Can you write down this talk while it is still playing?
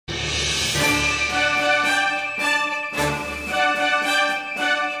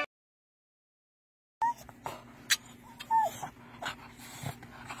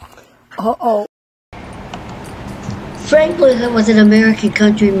Uh-oh. Frank Luther was an American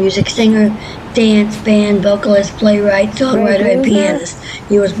country music singer, dance band, vocalist, playwright, songwriter, and pianist.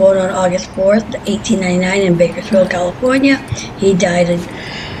 He was born on August 4th, 1899 in Bakersfield, California. He died in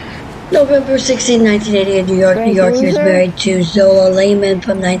November 16, 1980 in New York, New York. He was married to Zola Lehman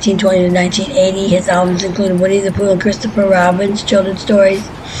from 1920 to 1980. His albums included Winnie the Pooh and Christopher Robin's children's stories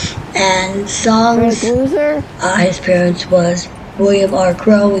and songs. His parents was William R.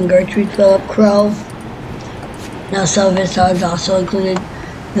 Crowe and Gertrude Philip Crowe. Now, some of his songs also included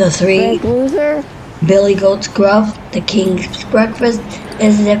The Three, Billy Goat's Gruff, The King's Breakfast,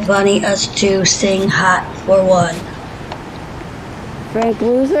 Isn't It Funny, Us Two, Sing Hot for One. Frank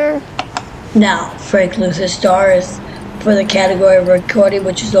Luther? Now, Frank Luther stars for the category of recording,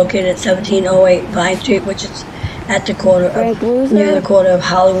 which is located at 1708 Vine Street, which is at the corner of, near the corner of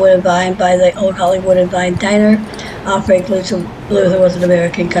Hollywood and Vine by the old Hollywood and Vine Diner. Frank Luther was an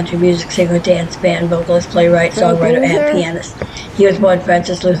American country music singer, dance band, vocalist, playwright, songwriter, and pianist. He was born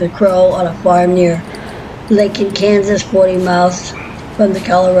Francis Luther Crowe on a farm near Lincoln, Kansas, 40 miles from the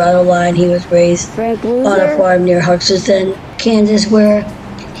Colorado line. He was raised on a farm near Huxton, Kansas, where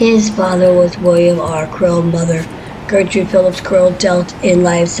his father was William R. Crowe, mother Gertrude Phillips Crowe, dealt in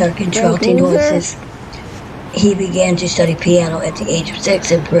livestock and trotting horses. He began to study piano at the age of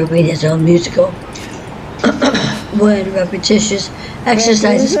 6, improving his own musical when repetitious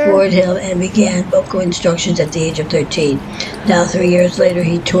exercises bored him, and began vocal instructions at the age of 13. Now, 3 years later,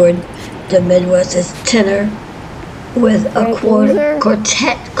 he toured the Midwest as tenor with a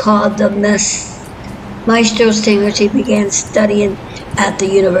quartet called the Maestro Singers. He began studying at the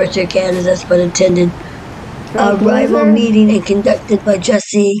University of Kansas, but attended a rival meeting and conducted by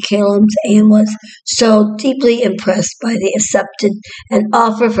Jesse Callums, and was so deeply impressed by the accepted an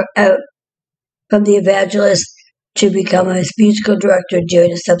offer from the evangelist to become a musical director.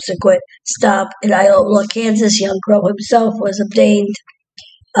 During a subsequent stop in Iola, Kansas, young Crowe himself was ordained,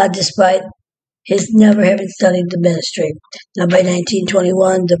 despite his never having studied the ministry. Now, by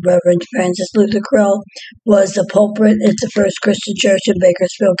 1921, the Reverend Francis Luther Crowe was the pulpit at the First Christian Church in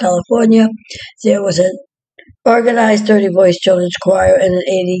Bakersfield, California. There was an organized 30-voice children's choir and an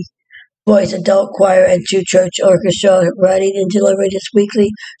 80-voice adult choir and 2 church orchestra. Writing and delivering his weekly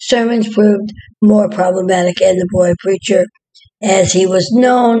sermons proved more problematic, and the boy preacher, as he was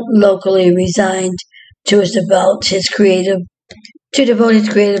known locally, resigned to devote his creative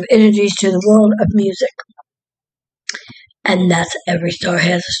energies to the world of music. And that's Every Star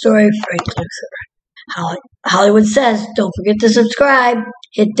Has a Story, Frank Luther. Hollywood Says, don't forget to subscribe,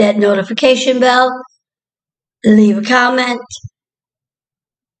 hit that notification bell, leave a comment,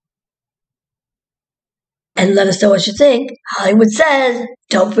 and let us know what you think. Hollywood Says,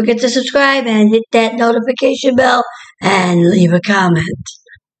 don't forget to subscribe and hit that notification bell and leave a comment.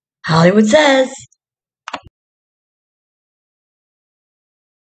 Hollywood Says.